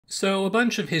So a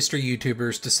bunch of history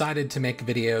YouTubers decided to make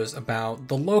videos about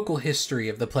the local history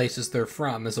of the places they're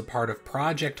from as a part of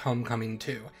Project Homecoming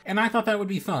 2, and I thought that would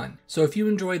be fun. So if you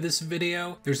enjoyed this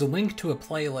video, there's a link to a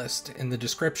playlist in the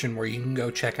description where you can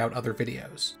go check out other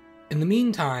videos. In the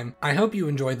meantime, I hope you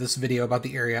enjoyed this video about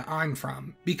the area I'm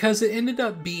from, because it ended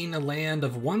up being a land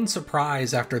of one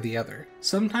surprise after the other.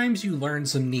 Sometimes you learn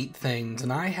some neat things,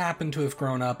 and I happen to have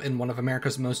grown up in one of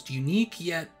America's most unique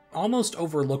yet almost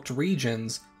overlooked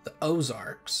regions, the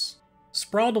Ozarks.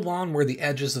 Sprawled along where the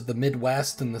edges of the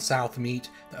Midwest and the South meet,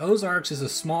 the Ozarks is a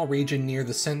small region near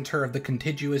the center of the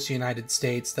contiguous United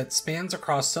States that spans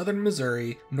across southern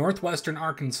Missouri, northwestern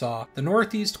Arkansas, the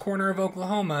northeast corner of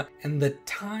Oklahoma, and the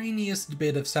tiniest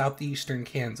bit of southeastern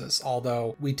Kansas,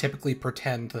 although we typically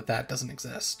pretend that that doesn't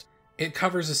exist. It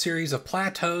covers a series of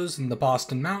plateaus in the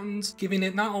Boston Mountains, giving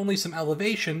it not only some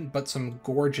elevation, but some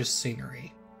gorgeous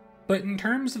scenery. But in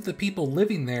terms of the people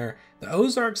living there, the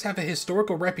Ozarks have a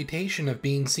historical reputation of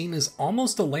being seen as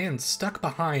almost a land stuck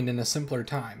behind in a simpler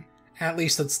time. At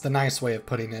least that's the nice way of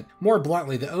putting it. More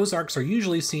bluntly, the Ozarks are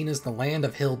usually seen as the land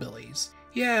of hillbillies.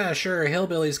 Yeah, sure,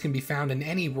 hillbillies can be found in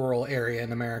any rural area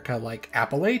in America like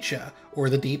Appalachia or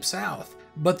the Deep South,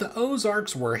 but the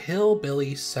Ozarks were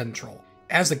hillbilly central.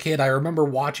 As a kid, I remember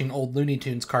watching old Looney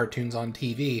Tunes cartoons on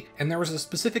TV, and there was a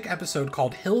specific episode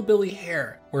called Hillbilly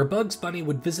Hair, where Bugs Bunny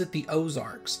would visit the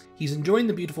Ozarks. He's enjoying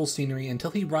the beautiful scenery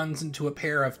until he runs into a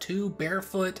pair of two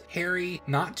barefoot, hairy,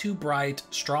 not too bright,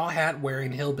 straw hat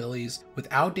wearing hillbillies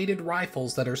with outdated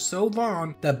rifles that are so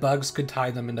long that Bugs could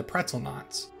tie them into pretzel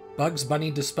knots. Bugs Bunny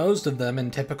disposed of them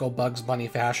in typical Bugs Bunny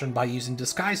fashion by using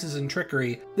disguises and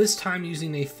trickery, this time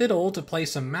using a fiddle to play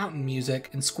some mountain music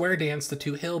and square dance the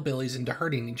two hillbillies into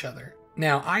hurting each other.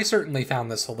 Now, I certainly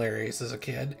found this hilarious as a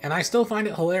kid, and I still find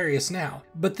it hilarious now,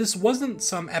 but this wasn't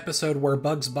some episode where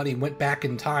Bugs Bunny went back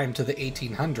in time to the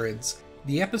 1800s.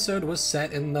 The episode was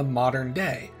set in the modern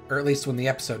day, or at least when the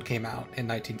episode came out in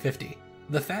 1950.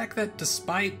 The fact that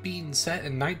despite being set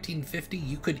in 1950,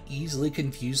 you could easily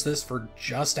confuse this for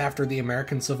just after the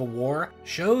American Civil War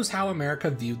shows how America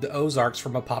viewed the Ozarks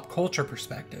from a pop culture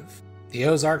perspective. The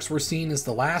Ozarks were seen as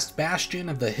the last bastion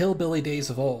of the hillbilly days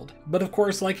of old, but of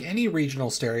course, like any regional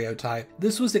stereotype,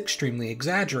 this was extremely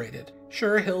exaggerated.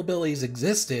 Sure, hillbillies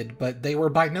existed, but they were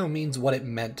by no means what it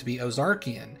meant to be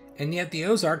Ozarkian, and yet the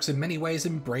Ozarks in many ways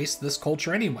embraced this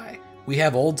culture anyway. We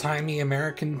have old-timey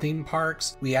American theme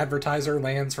parks, we advertise our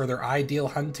lands for their ideal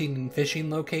hunting and fishing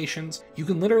locations, you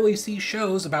can literally see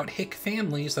shows about hick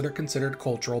families that are considered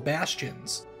cultural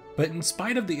bastions. But in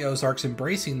spite of the Ozarks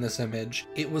embracing this image,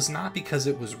 it was not because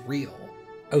it was real.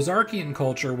 Ozarkian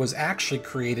culture was actually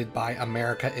created by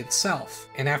America itself,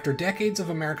 and after decades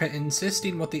of America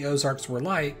insisting what the Ozarks were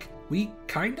like, we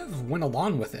kind of went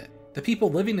along with it. The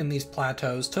people living in these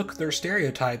plateaus took their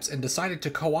stereotypes and decided to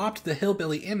co-opt the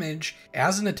hillbilly image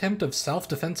as an attempt of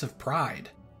self-defensive pride.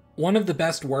 One of the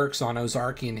best works on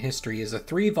Ozarkian history is a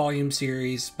 3-volume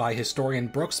series by historian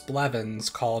Brooks Blevins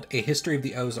called A History of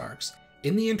the Ozarks.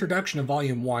 In the introduction of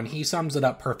Volume 1, he sums it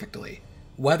up perfectly.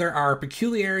 Whether our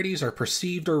peculiarities are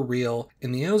perceived or real,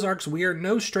 in the Ozarks we are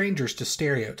no strangers to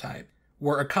stereotype.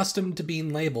 We're accustomed to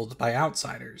being labeled by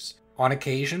outsiders. On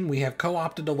occasion, we have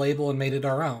co-opted a label and made it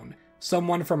our own.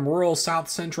 Someone from rural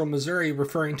south-central Missouri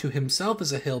referring to himself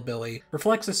as a hillbilly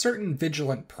reflects a certain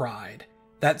vigilant pride.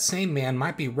 That same man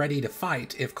might be ready to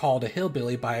fight if called a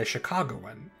hillbilly by a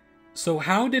Chicagoan. So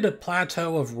how did a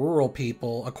plateau of rural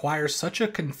people acquire such a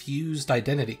confused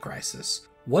identity crisis?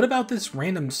 What about this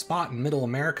random spot in Middle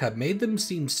America made them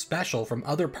seem special from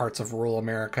other parts of rural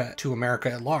America to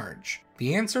America at large?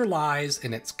 The answer lies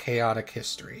in its chaotic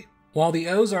history. While the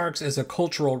Ozarks as a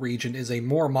cultural region is a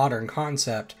more modern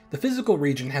concept, the physical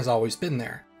region has always been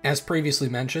there. As previously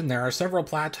mentioned, there are several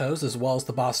plateaus as well as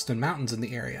the Boston Mountains in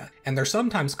the area, and they're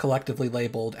sometimes collectively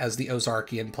labeled as the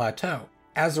Ozarkian Plateau.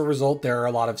 As a result, there are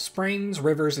a lot of springs,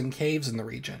 rivers, and caves in the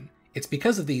region. It's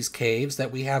because of these caves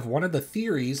that we have one of the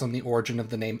theories on the origin of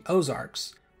the name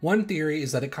Ozarks. One theory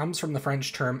is that it comes from the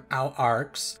French term aux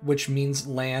arcs, which means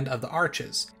land of the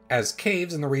arches, as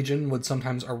caves in the region would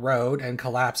sometimes erode and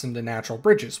collapse into natural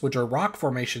bridges, which are rock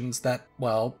formations that,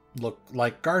 well, look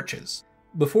like arches.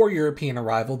 Before European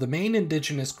arrival, the main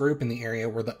indigenous group in the area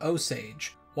were the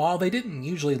Osage. While they didn't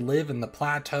usually live in the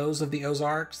plateaus of the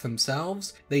Ozarks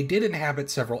themselves, they did inhabit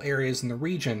several areas in the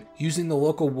region, using the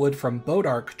local wood from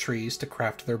bodark trees to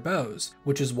craft their bows,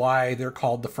 which is why they're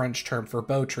called the French term for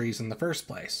bow trees in the first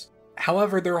place.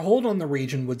 However, their hold on the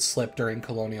region would slip during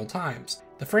colonial times.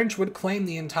 The French would claim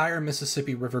the entire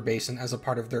Mississippi River basin as a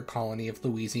part of their colony of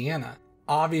Louisiana.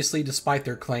 Obviously, despite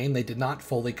their claim, they did not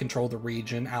fully control the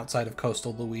region outside of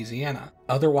coastal Louisiana.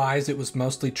 Otherwise, it was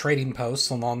mostly trading posts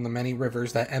along the many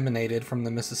rivers that emanated from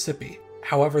the Mississippi.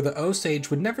 However, the Osage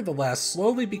would nevertheless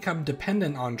slowly become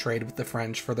dependent on trade with the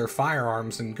French for their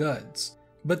firearms and goods.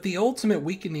 But the ultimate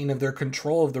weakening of their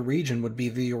control of the region would be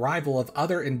the arrival of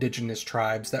other indigenous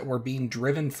tribes that were being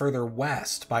driven further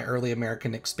west by early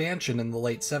American expansion in the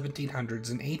late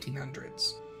 1700s and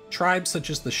 1800s. Tribes such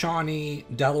as the Shawnee,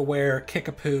 Delaware,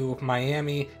 Kickapoo,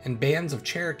 Miami, and bands of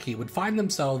Cherokee would find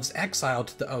themselves exiled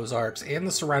to the Ozarks and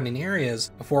the surrounding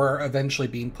areas before eventually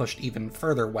being pushed even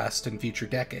further west in future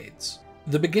decades.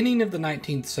 The beginning of the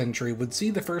 19th century would see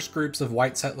the first groups of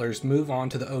white settlers move on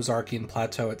to the Ozarkian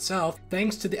Plateau itself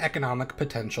thanks to the economic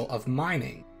potential of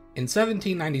mining. In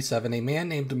 1797, a man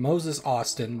named Moses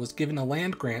Austin was given a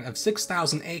land grant of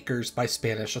 6,000 acres by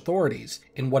Spanish authorities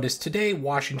in what is today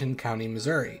Washington County,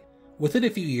 Missouri. Within a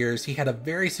few years, he had a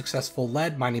very successful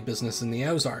lead mining business in the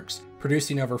Ozarks,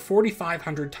 producing over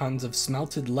 4,500 tons of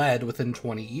smelted lead within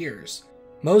 20 years.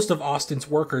 Most of Austin's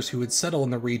workers who would settle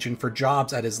in the region for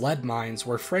jobs at his lead mines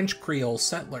were French Creole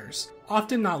settlers,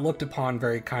 often not looked upon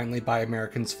very kindly by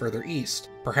Americans further east.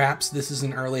 Perhaps this is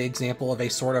an early example of a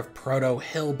sort of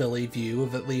proto-hillbilly view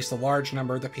of at least a large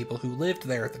number of the people who lived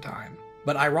there at the time.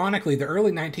 But ironically, the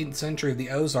early 19th century of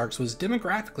the Ozarks was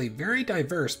demographically very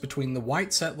diverse between the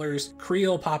white settlers,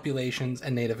 Creole populations,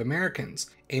 and Native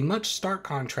Americans, a much stark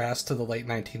contrast to the late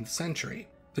 19th century.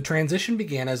 The transition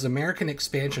began as American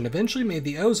expansion eventually made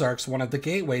the Ozarks one of the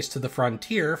gateways to the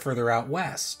frontier further out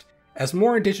west. As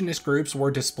more indigenous groups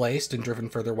were displaced and driven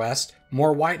further west,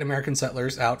 more white American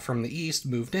settlers out from the east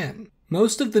moved in.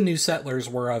 Most of the new settlers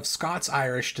were of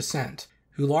Scots-Irish descent,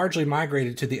 who largely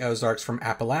migrated to the Ozarks from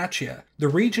Appalachia. The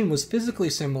region was physically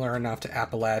similar enough to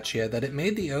Appalachia that it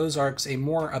made the Ozarks a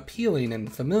more appealing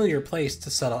and familiar place to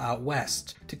settle out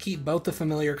west, to keep both the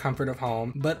familiar comfort of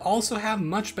home, but also have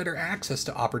much better access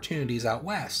to opportunities out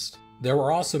west. There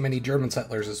were also many German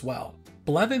settlers as well.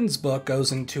 Blevins' book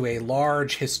goes into a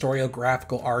large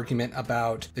historiographical argument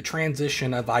about the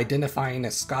transition of identifying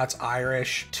as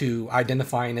Scots-Irish to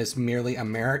identifying as merely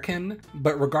American,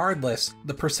 but regardless,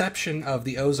 the perception of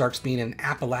the Ozarks being an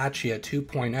Appalachia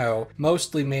 2.0,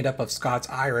 mostly made up of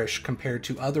Scots-Irish compared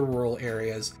to other rural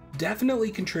areas,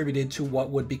 definitely contributed to what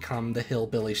would become the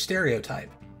hillbilly stereotype.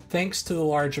 Thanks to the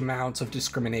large amounts of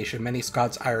discrimination many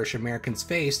Scots-Irish Americans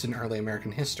faced in early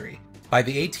American history. By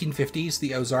the 1850s,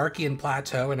 the Ozarkian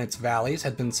Plateau and its valleys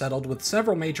had been settled with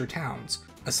several major towns.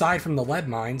 Aside from the lead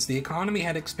mines, the economy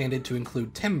had expanded to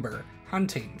include timber,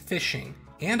 hunting, fishing,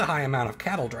 and a high amount of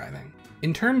cattle driving.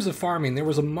 In terms of farming, there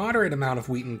was a moderate amount of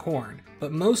wheat and corn,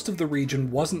 but most of the region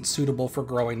wasn't suitable for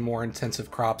growing more intensive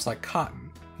crops like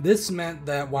cotton. This meant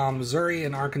that while Missouri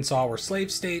and Arkansas were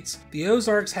slave states, the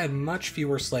Ozarks had much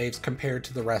fewer slaves compared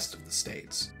to the rest of the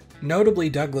states. Notably,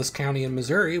 Douglas County in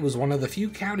Missouri was one of the few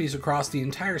counties across the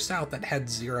entire South that had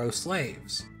 0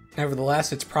 slaves.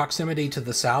 Nevertheless, its proximity to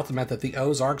the South meant that the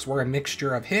Ozarks were a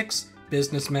mixture of hicks,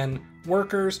 businessmen,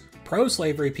 workers,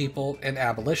 pro-slavery people, and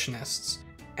abolitionists.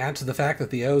 Add to the fact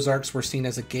that the Ozarks were seen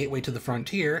as a gateway to the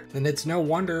frontier, then it's no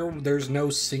wonder there's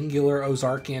no singular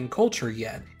Ozarkian culture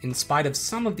yet, in spite of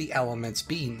some of the elements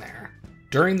being there.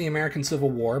 During the American Civil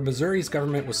War, Missouri's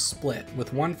government was split,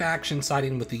 with one faction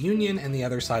siding with the Union and the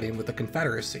other siding with the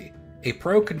Confederacy. A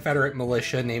pro-Confederate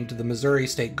militia named the Missouri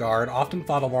State Guard often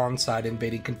fought alongside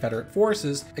invading Confederate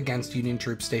forces against Union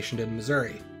troops stationed in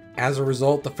Missouri. As a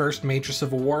result, the first major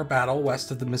Civil War battle west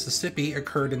of the Mississippi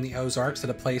occurred in the Ozarks at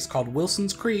a place called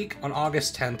Wilson's Creek on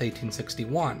August 10,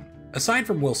 1861. Aside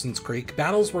from Wilson's Creek,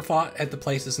 battles were fought at the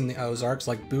places in the Ozarks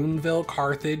like Boonville,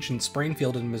 Carthage, and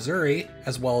Springfield in Missouri,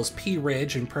 as well as Pea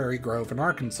Ridge and Prairie Grove in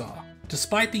Arkansas.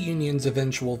 Despite the Union's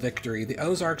eventual victory, the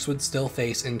Ozarks would still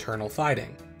face internal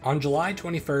fighting. On July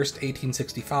 21,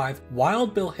 1865,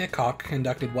 Wild Bill Hickok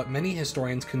conducted what many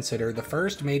historians consider the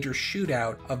first major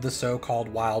shootout of the so-called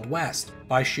Wild West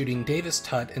by shooting Davis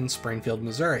Tutt in Springfield,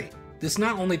 Missouri. This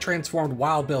not only transformed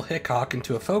Wild Bill Hickok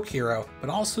into a folk hero, but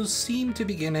also seemed to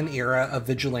begin an era of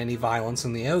vigilante violence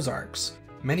in the Ozarks.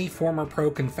 Many former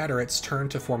pro-Confederates turned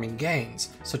to forming gangs,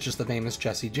 such as the famous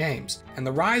Jesse James, and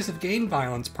the rise of gang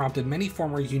violence prompted many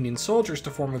former Union soldiers to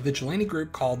form a vigilante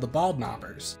group called the Bald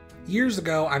Knobbers. Years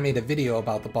ago, I made a video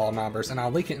about the Bald Knobbers, and I'll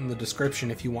link it in the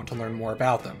description if you want to learn more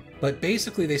about them. But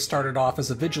basically, they started off as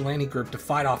a vigilante group to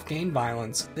fight off gang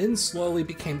violence, then slowly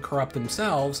became corrupt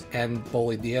themselves and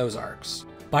bullied the Ozarks.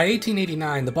 By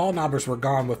 1889, the Bald Knobbers were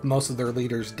gone with most of their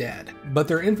leaders dead, but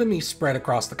their infamy spread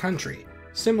across the country.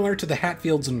 Similar to the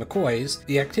Hatfields and McCoys,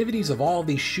 the activities of all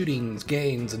these shootings,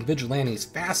 gangs, and vigilantes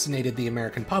fascinated the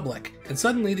American public, and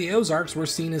suddenly the Ozarks were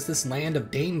seen as this land of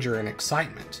danger and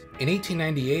excitement. In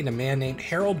 1898, a man named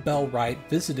Harold Bell Wright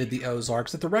visited the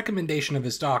Ozarks at the recommendation of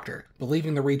his doctor,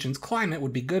 believing the region's climate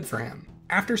would be good for him.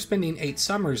 After spending 8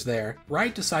 summers there,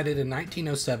 Wright decided in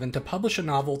 1907 to publish a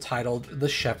novel titled The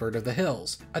Shepherd of the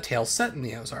Hills, a tale set in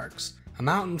the Ozarks. A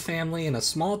mountain family in a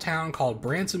small town called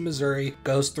Branson, Missouri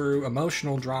goes through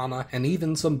emotional drama and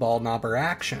even some ball-knobber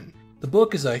action. The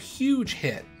book is a huge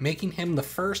hit, making him the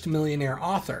first millionaire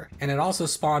author, and it also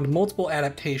spawned multiple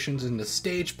adaptations into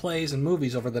stage plays and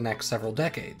movies over the next several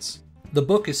decades. The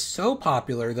book is so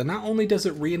popular that not only does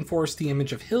it reinforce the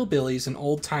image of hillbillies and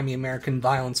old-timey American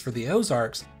violence for the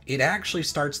Ozarks, it actually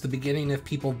starts the beginning of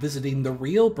people visiting the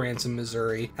real Branson,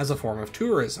 Missouri as a form of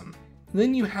tourism.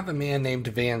 Then you have a man named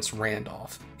Vance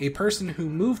Randolph, a person who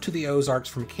moved to the Ozarks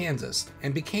from Kansas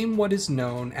and became what is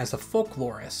known as a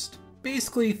folklorist.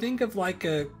 Basically, think of like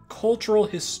a cultural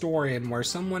historian where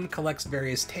someone collects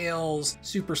various tales,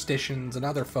 superstitions, and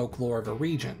other folklore of a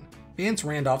region. Vance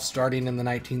Randolph, starting in the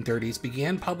 1930s,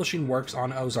 began publishing works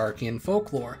on Ozarkian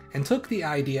folklore and took the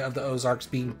idea of the Ozarks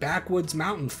being backwoods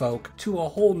mountain folk to a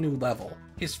whole new level.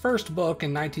 His first book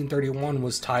in 1931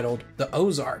 was titled The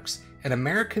Ozarks, An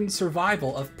American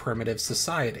Survival of Primitive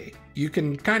Society. You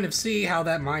can kind of see how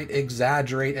that might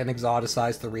exaggerate and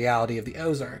exoticize the reality of the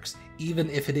Ozarks, even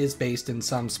if it is based in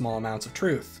some small amounts of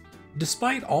truth.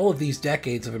 Despite all of these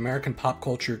decades of American pop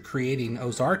culture creating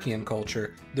Ozarkian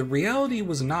culture, the reality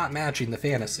was not matching the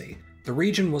fantasy. The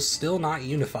region was still not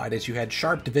unified, as you had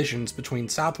sharp divisions between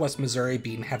Southwest Missouri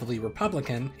being heavily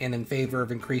Republican and in favor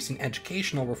of increasing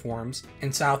educational reforms,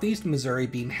 and Southeast Missouri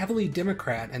being heavily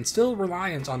Democrat and still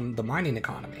reliant on the mining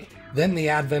economy. Then the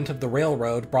advent of the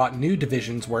railroad brought new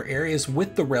divisions where areas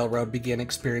with the railroad began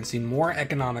experiencing more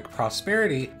economic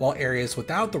prosperity, while areas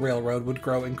without the railroad would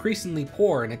grow increasingly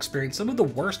poor and experience some of the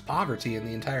worst poverty in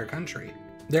the entire country.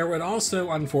 There would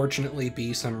also unfortunately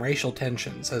be some racial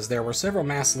tensions, as there were several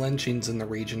mass lynchings in the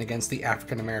region against the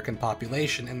African American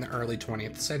population in the early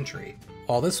 20th century.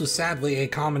 While this was sadly a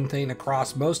common thing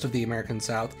across most of the American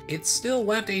South, it still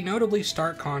left a notably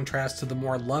stark contrast to the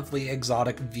more lovely,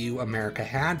 exotic view America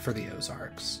had for the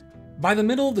Ozarks. By the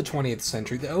middle of the 20th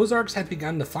century, the Ozarks had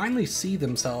begun to finally see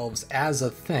themselves as a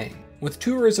thing. With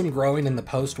tourism growing in the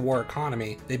post-war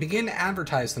economy, they began to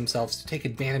advertise themselves to take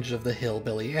advantage of the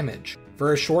hillbilly image.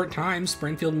 For a short time,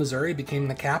 Springfield, Missouri became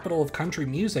the capital of country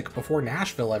music before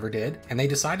Nashville ever did, and they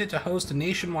decided to host a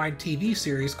nationwide TV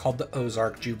series called the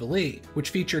Ozark Jubilee,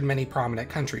 which featured many prominent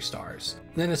country stars.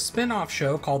 Then a spin-off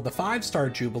show called the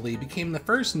 5-Star Jubilee became the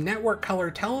first network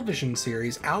color television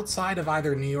series outside of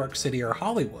either New York City or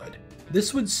Hollywood.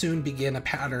 This would soon begin a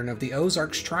pattern of the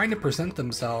Ozarks trying to present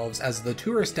themselves as the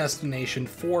tourist destination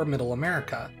for Middle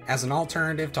America, as an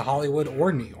alternative to Hollywood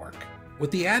or New York. With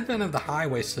the advent of the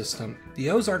highway system, the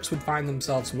Ozarks would find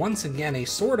themselves once again a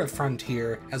sort of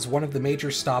frontier as one of the major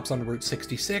stops on Route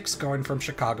 66 going from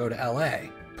Chicago to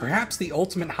LA. Perhaps the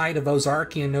ultimate height of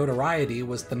Ozarkian notoriety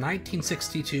was the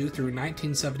 1962 through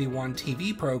 1971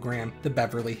 TV program The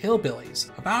Beverly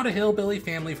Hillbillies, about a hillbilly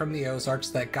family from the Ozarks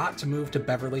that got to move to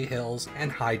Beverly Hills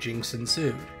and hijinks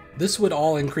ensued. This would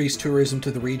all increase tourism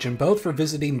to the region, both for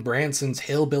visiting Branson's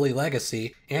hillbilly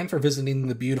legacy and for visiting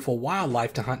the beautiful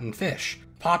wildlife to hunt and fish.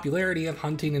 Popularity of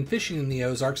hunting and fishing in the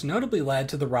Ozarks notably led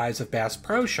to the rise of Bass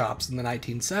Pro Shops in the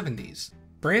 1970s.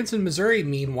 Branson, Missouri,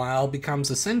 meanwhile,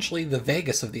 becomes essentially the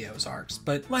Vegas of the Ozarks,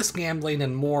 but less gambling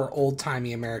and more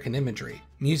old-timey American imagery.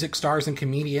 Music stars and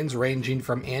comedians ranging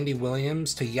from Andy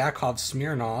Williams to Yakov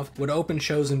Smirnov would open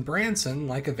shows in Branson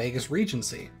like a Vegas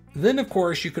Regency. Then, of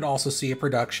course, you could also see a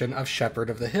production of Shepherd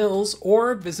of the Hills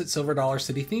or visit Silver Dollar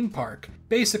City Theme Park,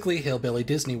 basically Hillbilly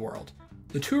Disney World.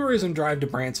 The tourism drive to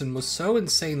Branson was so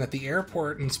insane that the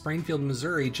airport in Springfield,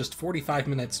 Missouri, just 45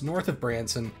 minutes north of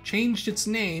Branson, changed its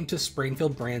name to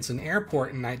Springfield Branson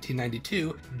Airport in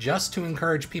 1992 just to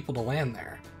encourage people to land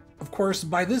there. Of course,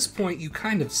 by this point you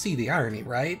kind of see the irony,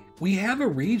 right? We have a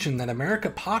region that America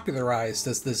popularized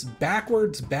as this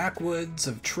backwoods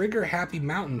of trigger-happy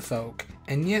mountain folk,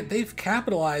 and yet they've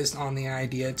capitalized on the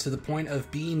idea to the point of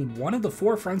being one of the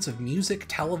forefronts of music,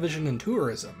 television, and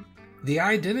tourism. The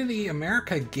identity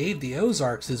America gave the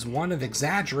Ozarks is one of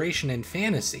exaggeration and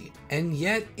fantasy, and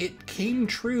yet it came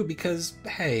true because,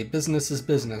 hey, business is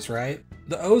business, right?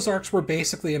 The Ozarks were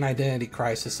basically an identity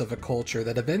crisis of a culture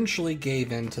that eventually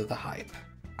gave in to the hype.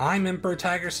 I'm Emperor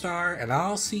Tiger Star, and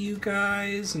I'll see you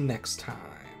guys next time.